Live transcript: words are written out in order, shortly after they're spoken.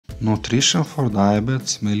Nutrition for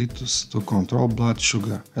diabetes, mellitus to control blood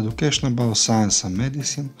sugar. Education about science and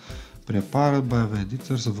medicine, prepared by the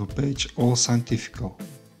editors of the page All Scientifical.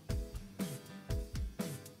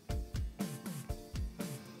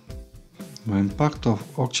 The impact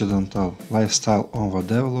of Occidental lifestyle on the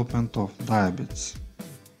development of diabetes.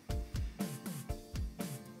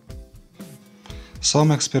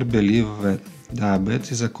 Some experts believe that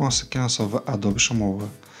diabetes is a consequence of the adoption of a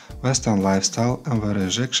Western lifestyle and the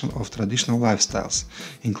rejection of traditional lifestyles,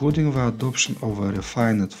 including the adoption of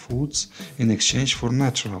refined foods in exchange for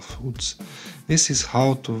natural foods. This is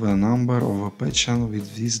how the number of patients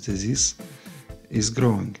with this disease is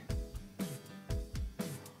growing.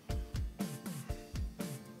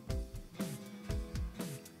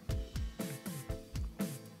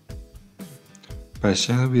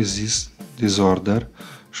 Patients with this disorder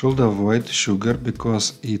should avoid sugar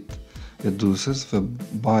because it reduces the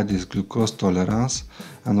body's glucose tolerance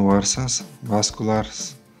and worsens vascular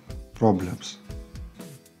problems.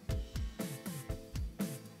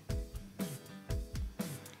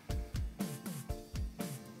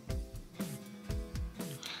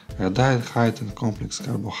 A diet high in complex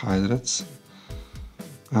carbohydrates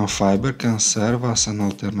and fiber can serve as an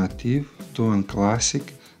alternative to a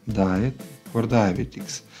classic diet for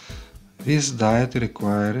diabetics. This diet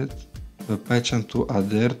required the patient to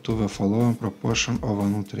adhere to the following proportion of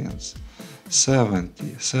nutrients: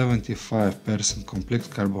 70–75% complex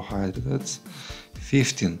carbohydrates,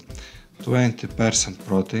 15–20%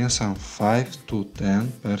 proteins, and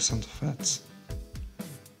 5–10% fats.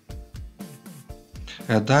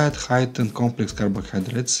 A diet high in complex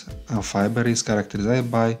carbohydrates and fiber is characterized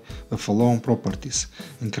by the following properties: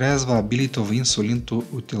 increase the ability of insulin to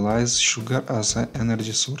utilize sugar as an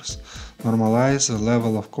energy source, normalize the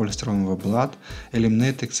level of cholesterol in the blood,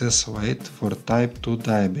 eliminate excess weight for type 2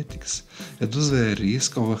 diabetics, reduce the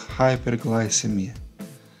risk of hyperglycemia.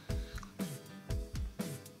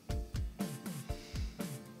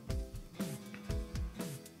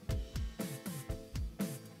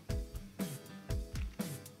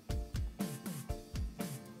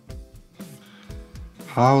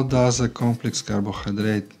 How does a complex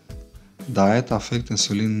carbohydrate diet affect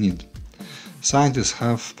insulin need? Scientists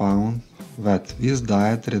have found that this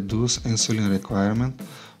diet reduces insulin requirement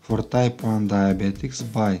for type 1 diabetics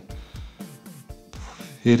by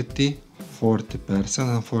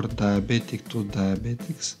 30–40% and for diabetic 2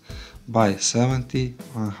 diabetics by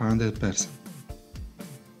 70–100%.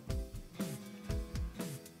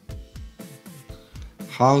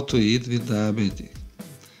 How to eat with diabetes?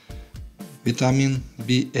 Vitamin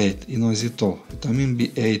B8 inositol. Vitamin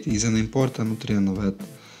B8 is an important nutrient that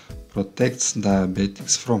protects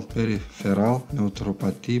diabetics from peripheral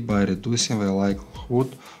neuropathy by reducing the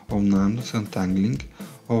likelihood of numbness and tingling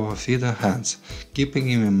of the feet and hands. Keeping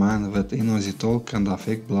in mind that inositol can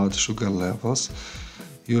affect blood sugar levels,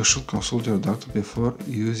 you should consult your doctor before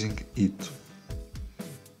using it.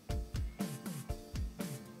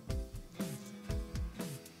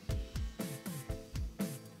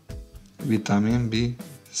 Vitamin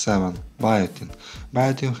B7. Biotin.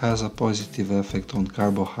 Biotin has a positive effect on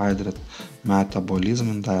carbohydrate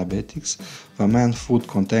metabolism in diabetics. The main food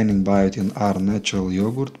containing biotin are natural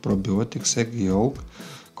yogurt, probiotics, egg yolk,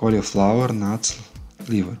 cauliflower, nuts,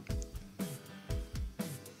 liver.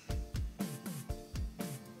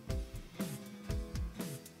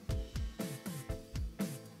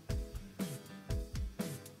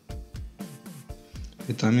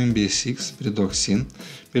 Vitamin B6, pyridoxine.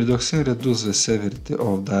 Pyridoxine reduces the severity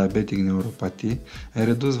of diabetic neuropathy and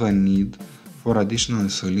reduces the need for additional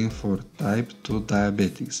insulin for type 2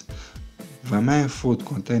 diabetics. The main food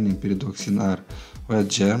containing pyridoxine are wet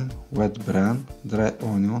germ, wet bran, dry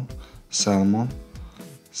onion, salmon,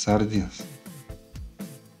 sardines.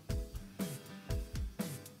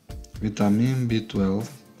 Vitamin B12,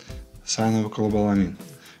 cyanocobalamin.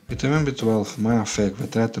 Vitamin B12 may affect the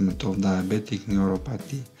treatment of diabetic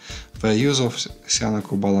neuropathy. The use of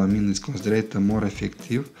cyanocobalamin is considered more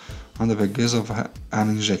effective under the guise of an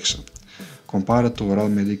injection, compared to oral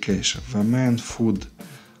medication. The main food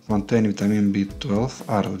containing vitamin B12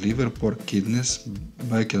 are liver, pork, kidneys,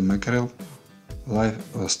 baked mackerel, live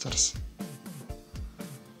oysters.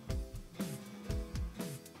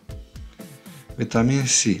 Vitamin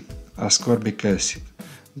C, ascorbic acid.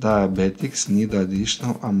 Diabetics need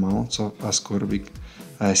additional amounts of ascorbic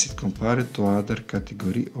acid compared to other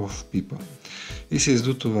category of people. This is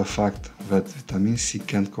due to the fact that vitamin C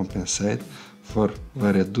can compensate for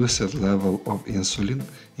the reduced level of insulin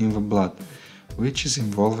in the blood, which is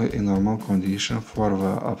involved in normal condition for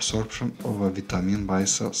the absorption of a vitamin by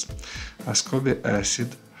cells. Ascorbic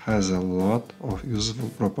acid has a lot of useful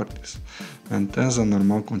properties. Maintains the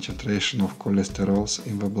normal concentration of cholesterols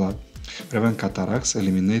in the blood. Prevent cataracts,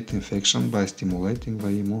 eliminate infection by stimulating the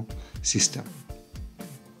immune system.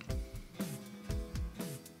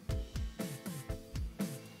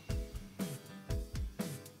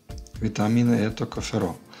 Vitamin A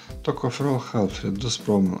tocopherol. Tocopherol helps reduce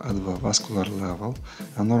problem at the vascular level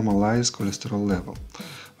and normalize cholesterol level.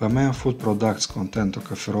 The main food products contain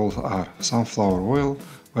tocopherol are sunflower oil,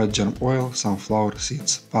 white germ oil, sunflower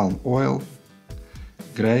seeds, palm oil,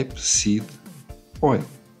 grape seed oil.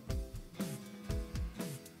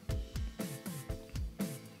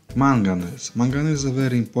 Manganese. Manganese is a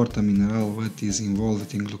very important mineral that is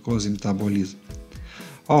involved in glucose metabolism.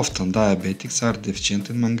 Often diabetics are deficient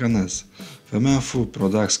in manganese. The main food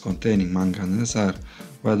products containing manganese are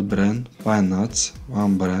white bread, pine nuts,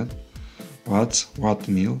 warm bread, oats,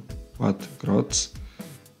 oatmeal, white groats,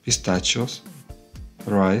 pistachios,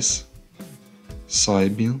 rice,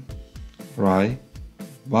 soybean, rye,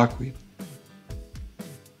 buckwheat.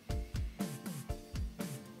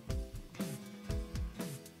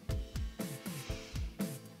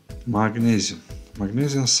 Magnesium.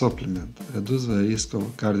 Magnesium supplements reduce the risk of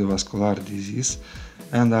cardiovascular disease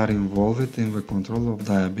and are involved in the control of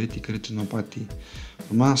diabetic retinopathy.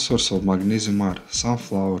 The main source of magnesium are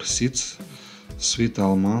sunflower seeds, sweet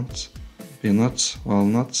almonds, peanuts,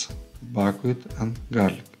 walnuts, buckwheat, and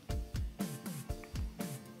garlic.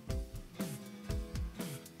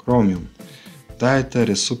 Chromium.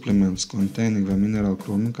 Dietary supplements containing the mineral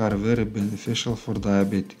chromium are very beneficial for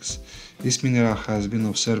diabetics. This mineral has been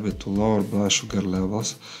observed to lower blood sugar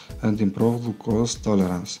levels and improve glucose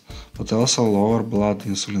tolerance, but also lower blood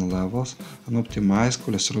insulin levels and optimize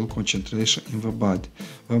cholesterol concentration in the body.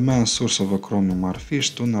 The main source of the chromium are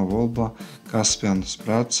fish, tuna, wolbah, Caspian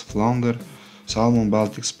sprouts, flounder, salmon,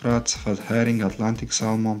 Baltic sprouts, fat herring, Atlantic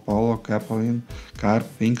salmon, polo, capelin, carp,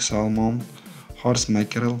 pink salmon, horse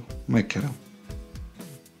mackerel, mackerel.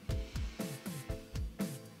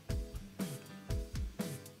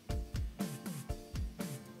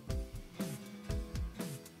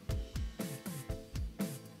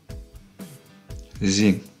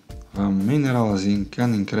 Zinc. The mineral zinc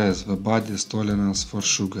can increase the body's tolerance for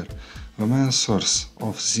sugar. The main source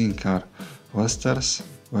of zinc are oysters,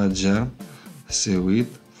 white germ, seaweed,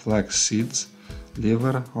 flax seeds,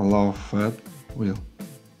 liver, low fat, oil.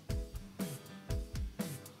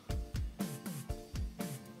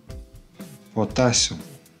 Potassium.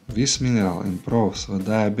 This mineral improves the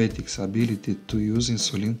diabetic's ability to use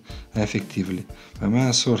insulin effectively. The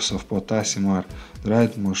main source of potassium are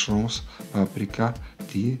dried mushrooms, paprika,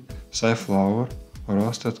 tea, safflower,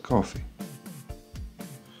 roasted coffee.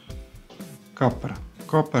 Copper.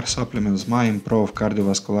 Copper supplements may improve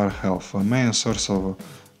cardiovascular health. The main source of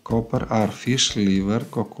copper are fish, liver,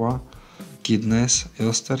 cocoa, kidneys,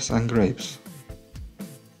 oysters, and grapes.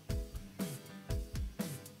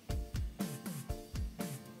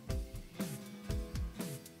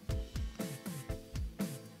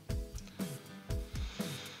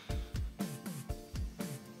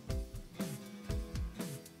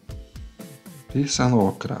 Peas and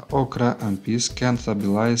okra. Okra and peas can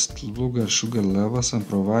stabilize blood sugar levels and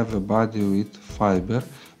provide the body with fiber,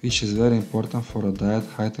 which is very important for a diet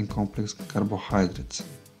high in complex carbohydrates.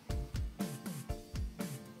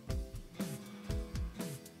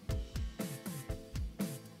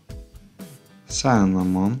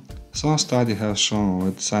 Cinnamon. Some studies have shown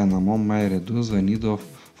that cinnamon may reduce the need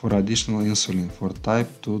for additional insulin for type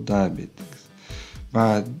 2 diabetics.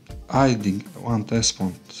 By adding 1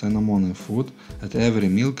 teaspoon cinnamon in food at every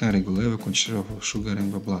meal can regulate the concentration of sugar in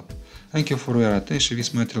the blood. Thank you for your attention.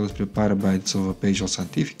 This material is prepared by the page of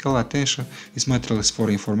scientific attention. This material is for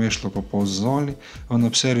informational purposes only. When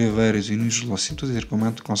observing various unusual symptoms,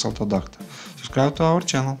 recommend to consult a doctor. Subscribe to our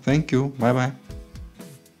channel. Thank you. Bye bye.